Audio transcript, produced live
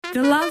The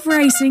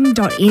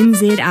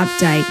LOVERACING.NZ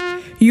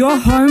update. Your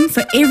home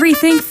for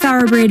everything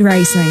thoroughbred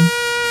racing.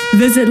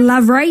 Visit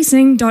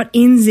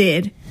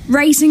LOVERACING.NZ.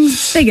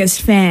 Racing's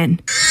biggest fan.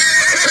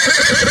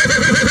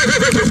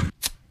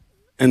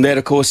 And that,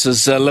 of course,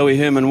 is Louis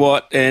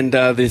Herman-Watt, and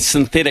the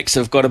synthetics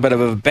have got a bit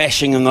of a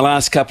bashing in the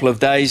last couple of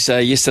days.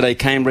 Yesterday,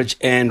 Cambridge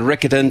and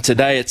Riccarton.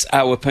 Today, it's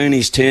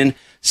Awapuni's turn.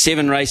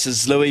 7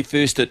 races, Louis,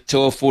 first at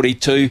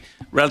 12:42.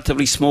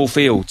 Relatively small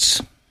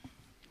fields.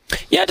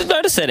 Yeah, I did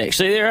notice that,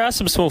 actually. There are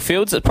some small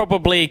fields. It's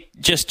probably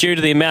just due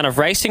to the amount of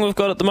racing we've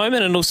got at the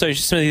moment, and also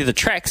some of the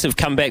tracks have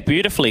come back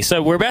beautifully.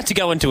 So we're about to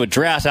go into a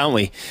drought, aren't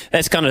we?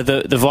 That's kind of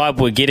the vibe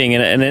we're getting,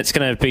 and it's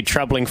going to be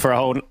troubling for a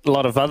whole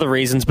lot of other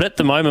reasons. But at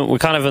the moment, we're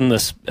kind of in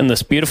this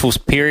beautiful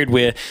period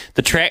where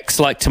the tracks,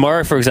 like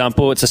tomorrow, for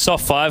example, it's a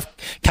soft 5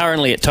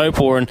 currently at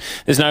Taupo, and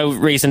there's no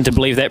reason to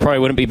believe that probably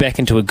wouldn't be back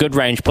into a good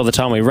range by the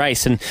time we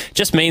race, and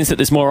just means that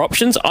there's more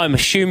options. I'm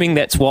assuming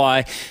that's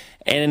why.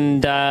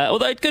 And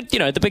although good,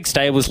 the big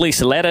stable's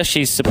Lisa Latta.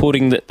 She's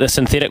supporting the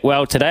synthetic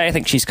well today. I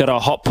think she's got a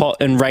hot pot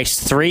in race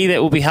 3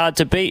 that will be hard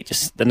to beat.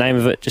 Just the name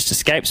of it just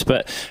escapes.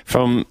 But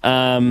from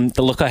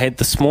the look I had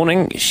this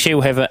morning, she'll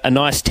have a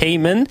nice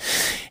team in.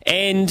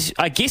 And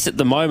I guess at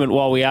the moment,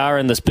 while we are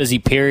in this busy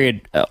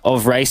period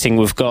of racing,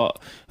 we've got,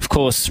 of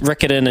course,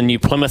 Riccarton and New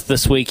Plymouth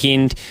this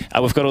weekend.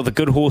 We've got all the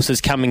good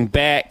horses coming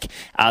back.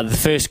 The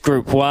first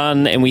Group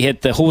 1, and we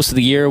had the Horse of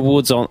the Year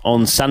Awards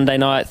on Sunday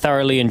night.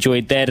 Thoroughly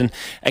enjoyed that. And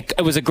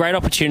it was a great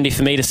opportunity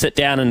for me to sit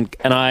down,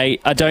 and I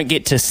don't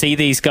get to see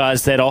these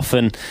guys that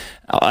often.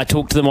 I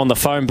talked to them on the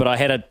phone, but I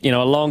had a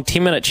long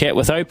 10-minute chat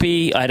with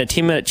Opie. I had a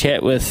 10-minute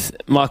chat with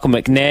Michael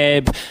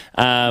McNabb,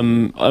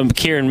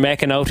 Kieran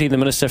McAnulty, the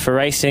Minister for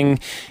Racing,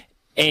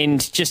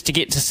 and just to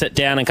get to sit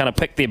down and kind of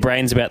pick their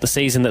brains about the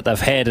season that they've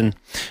had. And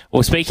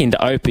speaking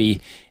to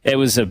Opie, it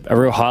was a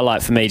real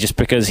highlight for me, just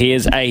because he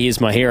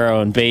is my hero,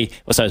 and B,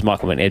 so is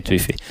Michael McNabb too.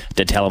 I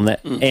did tell him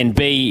that, and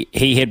B,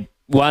 he had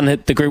won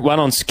the Group 1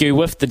 on Skew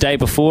Whiff the day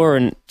before,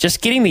 and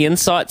just getting the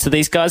insights of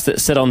these guys that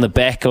sit on the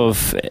back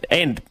of,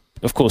 and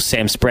of course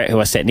Sam Spratt, who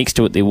I sat next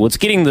to at the awards,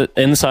 getting the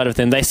insight of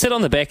them. They sit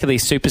on the back of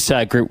these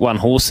superstar Group 1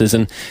 horses,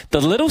 and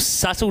the little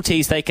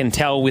subtleties they can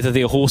tell whether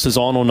their horse is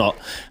on or not.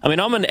 I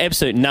mean, I'm an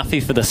absolute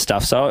nuffy for this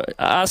stuff, so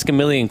I ask a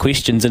million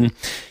questions. And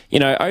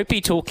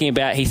Opie talking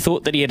about, he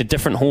thought that he had a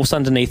different horse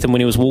underneath him when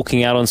he was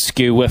walking out on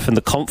Skew Whiff, and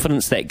the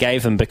confidence that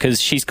gave him,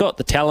 because she's got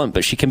the talent,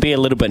 but she can be a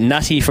little bit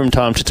nutty from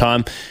time to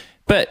time.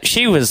 But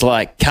she was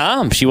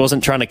calm. She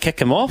wasn't trying to kick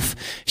him off.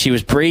 She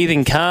was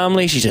breathing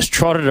calmly. She just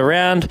trotted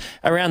around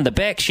the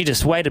back. She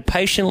just waited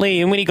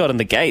patiently. And when he got in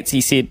the gates, he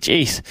said,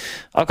 geez,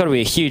 I've got to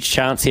be a huge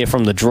chance here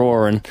from the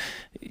draw. And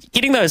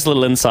getting those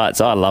little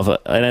insights, I love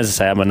it. And as I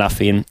say, I'm a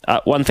nuffy. And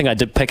one thing I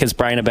did pick his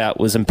brain about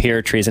was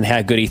Imperatriz and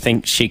how good he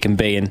thinks she can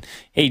be. And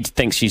he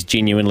thinks she's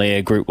genuinely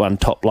a Group 1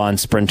 top-line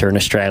sprinter in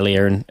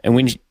Australia. And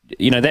when,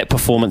 that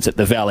performance at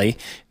the Valley,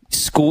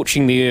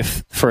 scorching the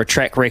earth for a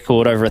track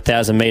record over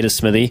 1,000 metres,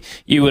 Smithy,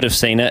 you would have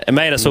seen it. It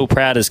made us all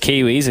proud as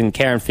Kiwis, and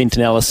Karen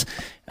Fenton-Ellis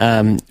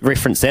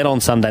referenced that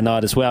on Sunday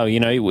night as well. You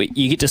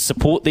get to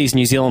support these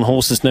New Zealand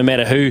horses no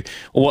matter who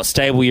or what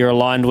stable you're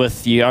aligned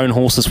with, you own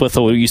horses with,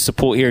 or you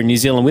support here in New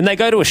Zealand. When they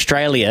go to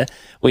Australia,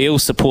 we all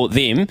support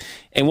them.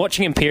 And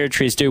watching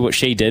Imperatriz do what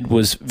she did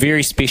was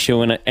very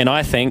special, and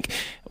I think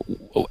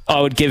I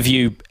would give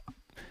you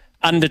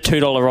under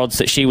 $2 odds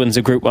that she wins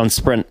a Group 1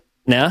 sprint.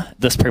 Now,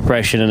 this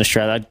preparation in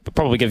Australia, I'd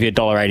probably give you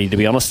 $1.80, to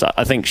be honest.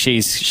 I think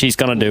she's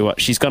going to do what?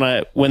 She's going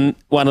to win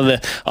one of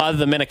either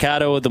the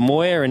Manikato or the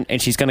Moir,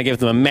 and she's going to give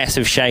them a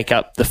massive shake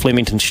up the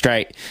Flemington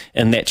Straight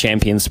in that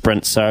champion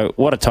sprint. So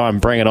what a time,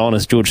 bring it on,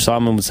 as George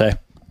Simon would say.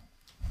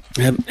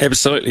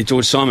 Absolutely,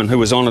 George Simon, who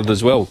was honoured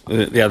as well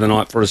the other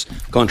night for his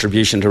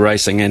contribution to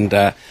racing,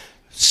 and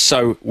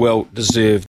so well deserved.